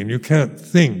thinking. You can't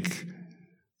think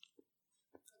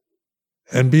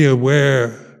and be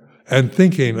aware, and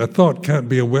thinking, a thought can't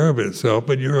be aware of itself,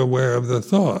 but you're aware of the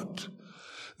thought.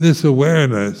 This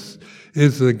awareness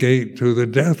is the gate to the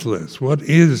deathless. What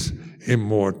is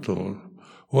immortal?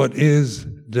 What is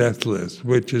deathless,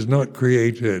 which is not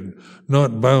created,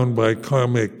 not bound by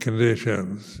karmic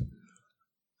conditions?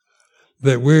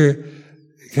 That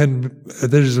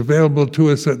is available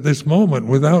to us at this moment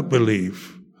without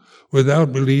belief,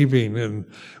 without believing in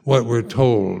what we're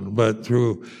told, but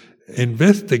through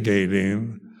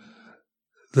investigating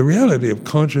the reality of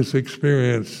conscious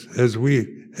experience as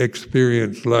we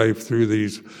experience life through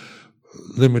these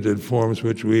limited forms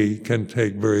which we can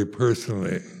take very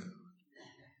personally.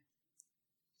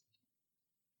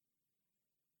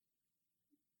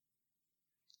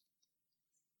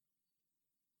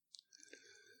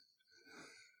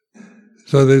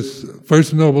 So this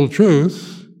First Noble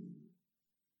Truth,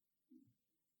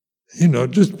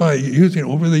 just by using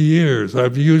over the years,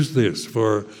 I've used this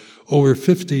for over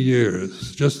 50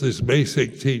 years, just this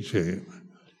basic teaching.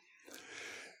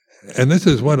 And this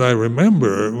is what I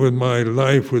remember with my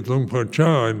life with Luang Por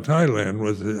Chah in Thailand,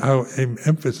 was how I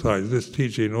emphasized this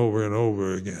teaching over and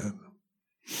over again.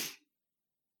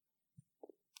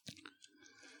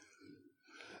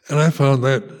 And I found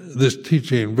that this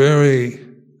teaching very,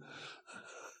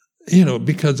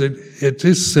 because it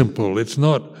is simple, it's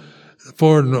not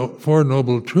Four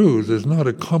Noble Truths is not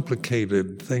a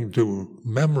complicated thing to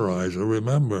memorize or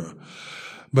remember.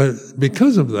 But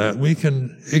because of that, we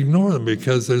can ignore them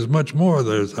because there's much more.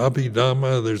 There's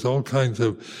Abhidhamma, there's all kinds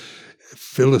of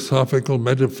philosophical,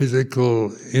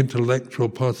 metaphysical, intellectual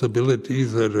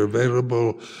possibilities that are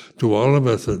available to all of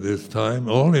us at this time,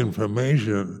 all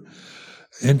information,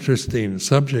 interesting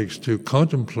subjects to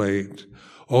contemplate,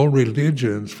 all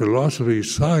religions, philosophy,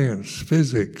 science,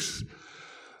 physics,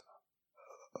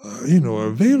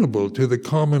 available to the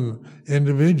common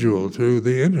individual through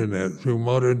the internet, through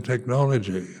modern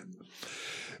technology.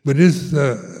 But is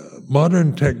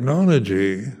modern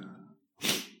technology,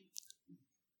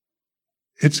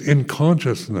 it's in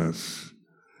consciousness.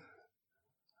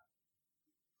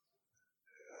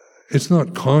 It's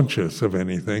not conscious of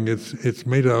anything. It's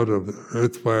made out of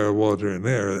earth, fire, water, and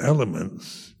air,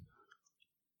 elements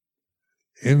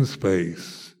in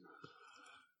space.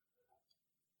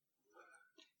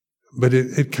 But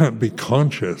it can't be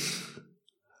conscious.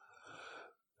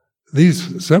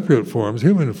 These separate forms,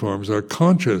 human forms, are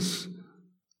conscious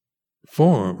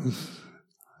forms.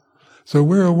 So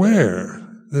we're aware.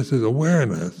 This is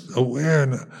awareness.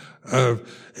 Awareness of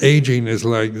aging is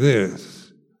like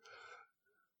this.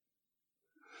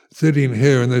 Sitting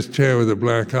here in this chair with a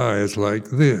black eye is like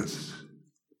this.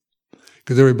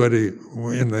 Because everybody,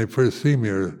 when they first see me,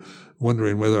 are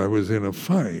wondering whether I was in a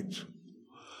fight.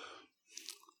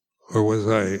 Or was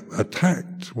I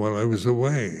attacked while I was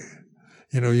away?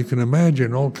 You can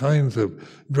imagine all kinds of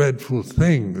dreadful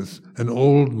things. An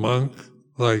old monk,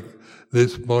 like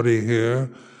this body here,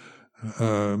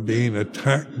 being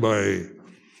attacked by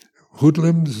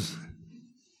hoodlums.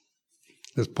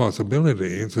 There's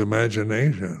possibility, it's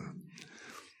imagination.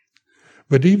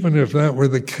 But even if that were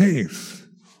the case,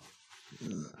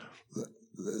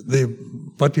 the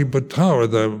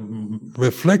Patipattara, the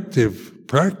reflective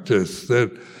practice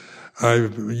that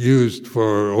I've used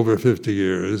for over 50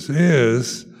 years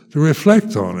is to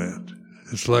reflect on it.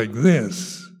 It's like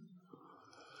this.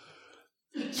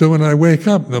 So when I wake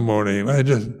up in the morning, I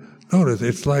just notice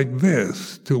it's like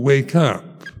this, to wake up.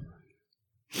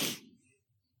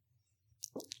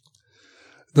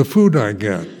 The food I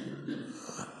get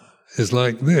is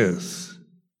like this.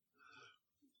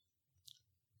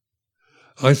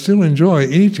 I still enjoy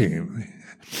eating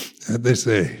at this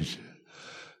age.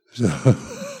 So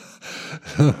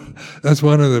that's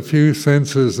one of the few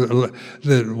senses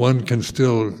that one can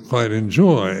still quite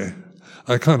enjoy.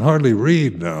 I can't hardly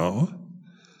read now.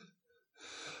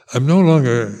 I'm no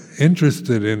longer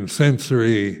interested in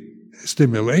sensory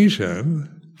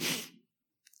stimulation.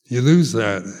 You lose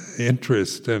that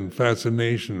interest and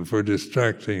fascination for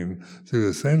distracting through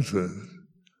the senses.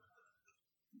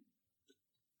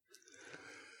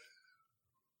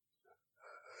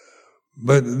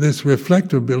 But this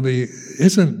reflectivity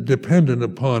isn't dependent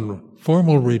upon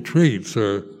formal retreats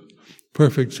or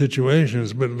perfect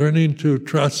situations, but learning to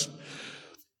trust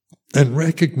and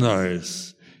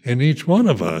recognize in each one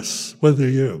of us, whether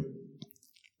you're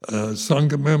a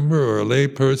Sangha member or a lay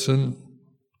person,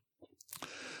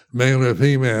 male or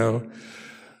female,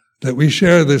 that we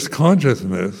share this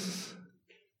consciousness,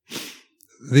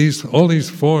 all these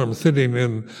forms sitting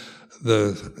in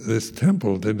this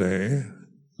temple today.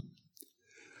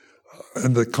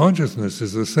 And the consciousness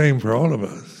is the same for all of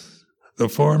us. The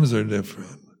forms are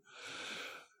different.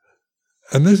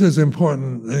 And this is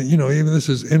important, even this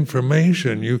is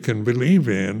information you can believe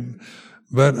in,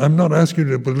 but I'm not asking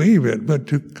you to believe it, but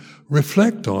to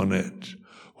reflect on it.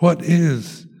 What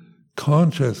is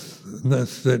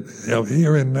consciousness that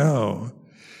here and now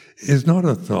is not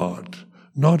a thought,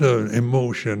 not an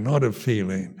emotion, not a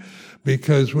feeling,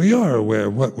 because we are aware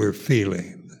of what we're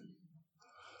feeling.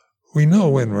 We know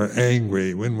when we're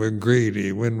angry, when we're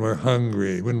greedy, when we're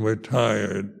hungry, when we're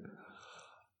tired.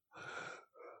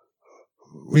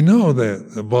 We know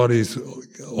that the body's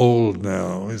old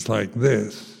now, it's like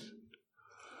this.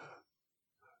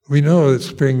 We know that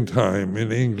springtime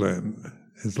in England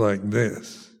is like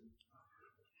this.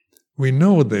 We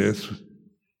know this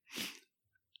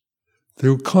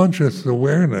through conscious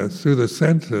awareness, through the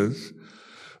senses,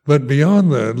 but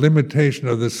beyond the limitation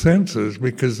of the senses,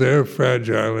 because they're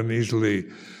fragile and easily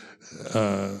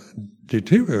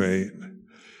deteriorate,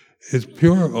 is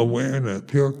pure awareness,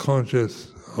 pure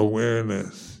conscious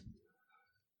awareness.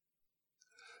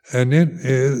 And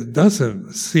it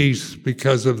doesn't cease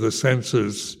because of the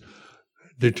senses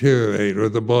deteriorate or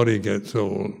the body gets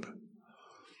old.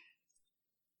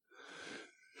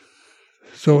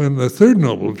 So in the third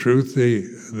noble truth,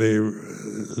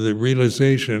 the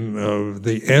realization of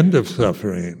the end of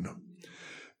suffering,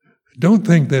 don't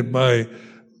think that by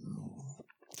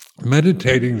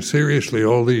meditating seriously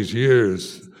all these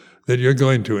years that you're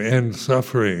going to end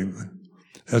suffering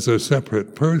as a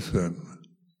separate person.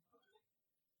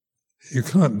 You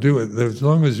can't do it. As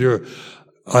long as you're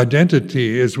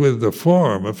identity is with the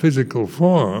form, a physical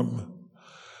form,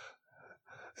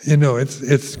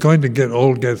 it's going to get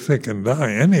old, get sick, and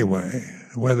die anyway,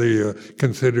 whether you're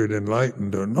considered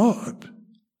enlightened or not.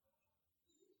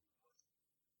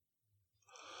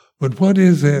 But what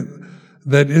is it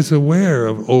that is aware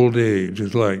of old age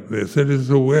is like this? That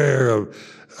is aware of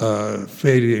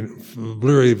fading,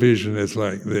 blurry vision is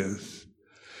like this?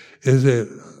 Is it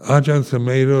Ajahn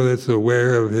Sumedho that's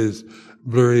aware of his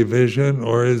blurry vision,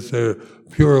 or is there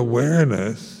pure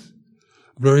awareness?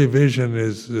 Blurry vision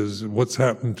is what's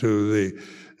happened to the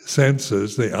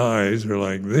senses. The eyes are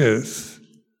like this,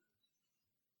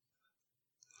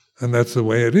 and that's the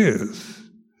way it is.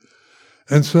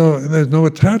 And so there's no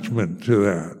attachment to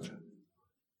that.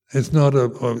 It's not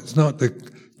the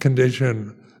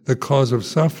condition, the cause of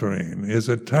suffering is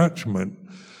attachment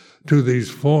to these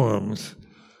forms,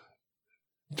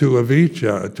 to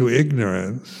avijja, to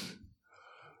ignorance,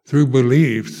 through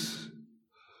beliefs,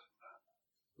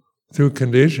 through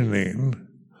conditioning,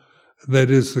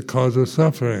 that is the cause of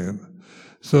suffering.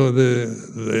 So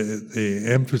the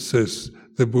emphasis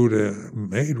the Buddha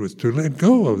made was to let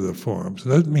go of the forms. It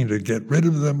doesn't mean to get rid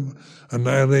of them,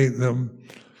 annihilate them.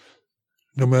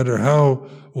 No matter how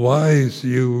wise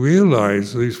you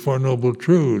realize these Four Noble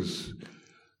Truths,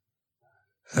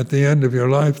 at the end of your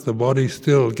life the body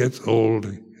still gets old,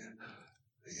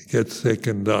 gets sick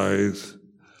and dies,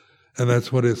 and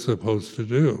that's what it's supposed to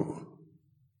do.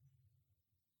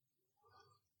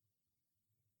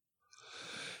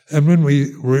 And when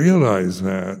we realize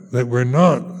that we're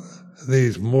not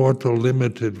these mortal,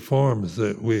 limited forms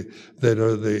that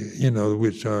are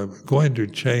which are going to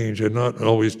change and not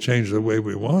always change the way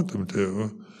we want them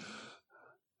to,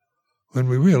 when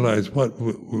we realize what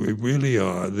we really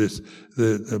are,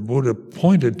 the Buddha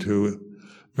pointed to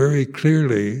very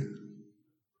clearly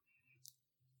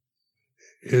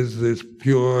is this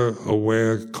pure,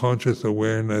 aware, conscious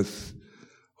awareness,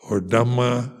 or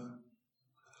Dhamma.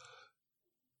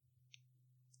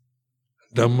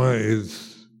 Dhamma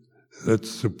is that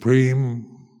supreme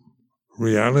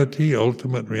reality,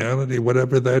 ultimate reality,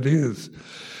 whatever that is.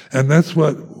 And that's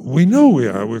what we know we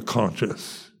are. We're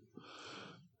conscious.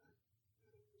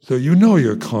 So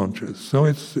you're conscious. So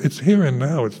it's here and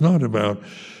now. It's not about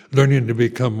learning to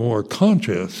become more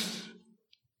conscious,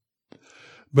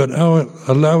 but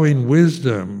allowing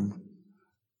wisdom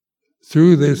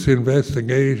through this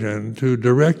investigation to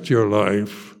direct your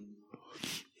life.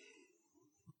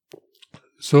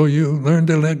 So you learn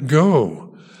to let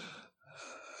go,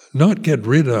 not get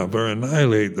rid of or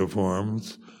annihilate the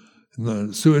forms.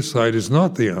 Suicide is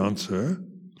not the answer.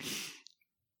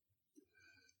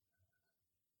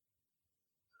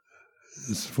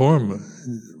 This form,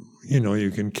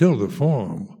 you can kill the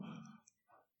form.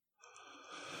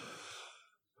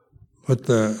 But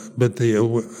the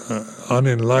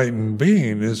unenlightened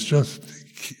being is just,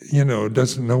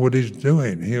 doesn't know what he's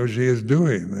doing, he or she is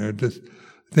doing. They're just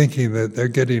thinking that they're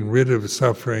getting rid of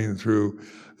suffering through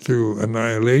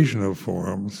annihilation of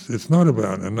forms. It's not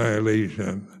about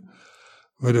annihilation,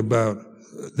 but about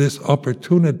this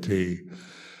opportunity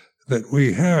that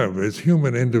we have as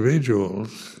human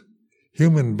individuals,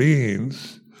 human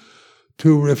beings,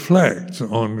 to reflect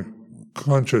on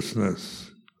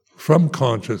consciousness, from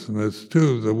consciousness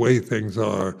to the way things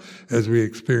are as we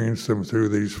experience them through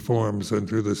these forms and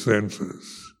through the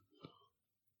senses.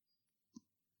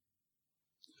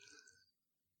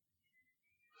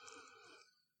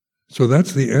 So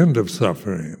that's the end of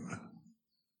suffering.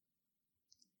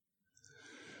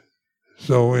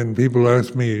 So when people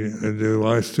ask me, do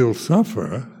I still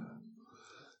suffer?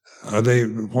 Are they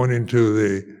pointing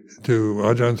to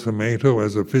Ajahn Sumedho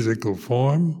as a physical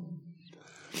form?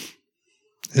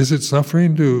 Is it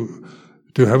suffering to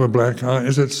have a black eye?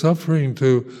 Is it suffering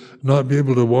to not be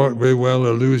able to walk very well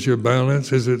or lose your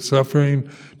balance? Is it suffering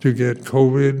to get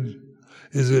COVID?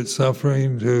 Is it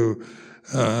suffering to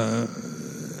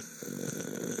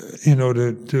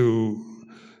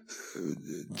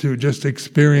to just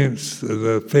experience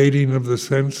the fading of the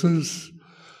senses?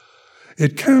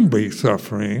 It can be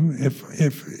suffering if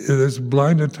there's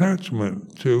blind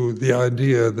attachment to the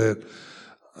idea that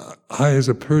I as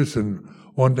a person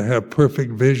want to have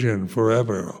perfect vision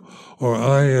forever, or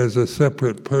I as a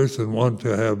separate person want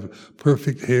to have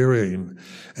perfect hearing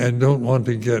and don't want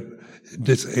to get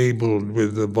disabled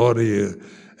with the body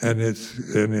and its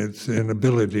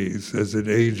inabilities as it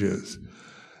ages.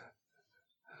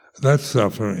 That's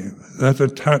suffering. That's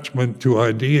attachment to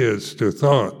ideas, to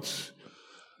thoughts,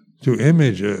 to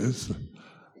images.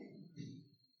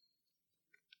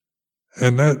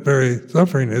 And that very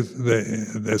suffering is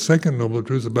the second Noble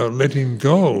Truth about letting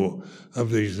go of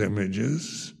these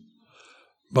images,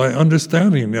 by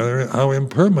understanding how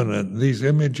impermanent these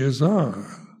images are.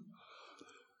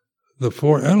 The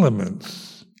four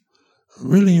elements.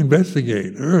 Really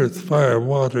investigate earth, fire,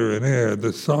 water, and air,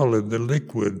 the solid, the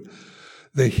liquid,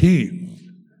 the heat,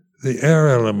 the air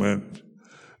element,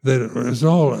 that is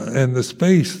all, and the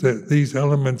space that these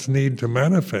elements need to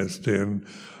manifest in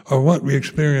are what we're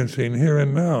experiencing here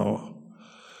and now.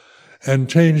 And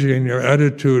changing your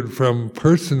attitude from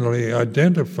personally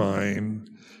identifying,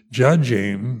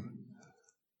 judging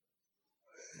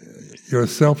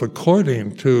yourself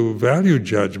according to value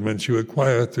judgments you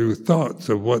acquire through thoughts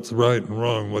of what's right and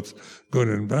wrong, what's good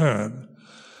and bad.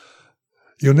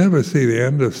 You'll never see the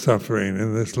end of suffering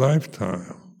in this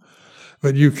lifetime.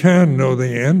 But you can know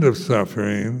the end of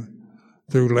suffering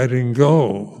through letting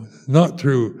go, not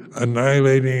through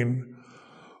annihilating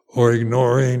or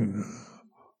ignoring,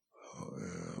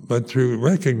 but through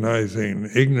recognizing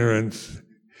ignorance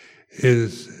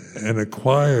is an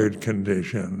acquired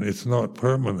condition. It's not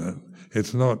permanent.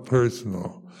 It's not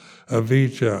personal.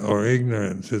 Avijja, or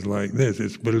ignorance, is like this.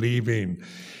 It's believing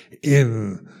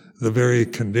in the very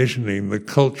conditioning, the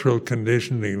cultural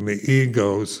conditioning, the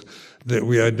egos that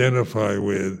we identify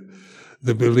with,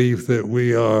 the belief that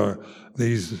we are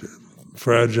these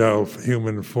fragile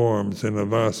human forms in a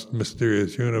vast,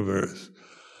 mysterious universe.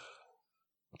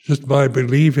 Just by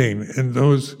believing in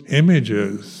those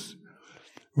images,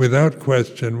 without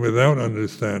question, without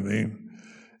understanding,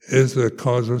 is the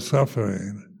cause of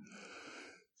suffering.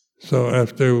 So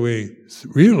after we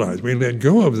realize, we let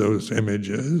go of those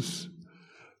images,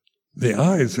 the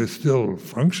eyes are still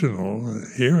functional,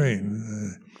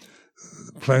 hearing.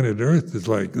 Planet Earth is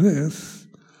like this.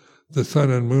 The sun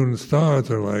and moon and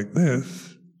stars are like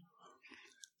this.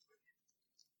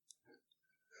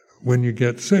 When you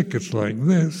get sick, it's like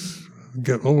this.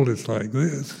 Get old, it's like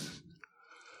this.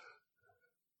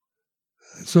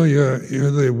 So you're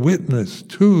the witness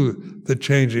to the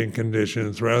changing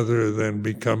conditions rather than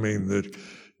becoming the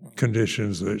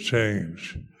conditions that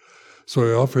change. So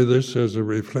I offer this as a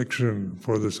reflection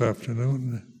for this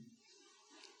afternoon.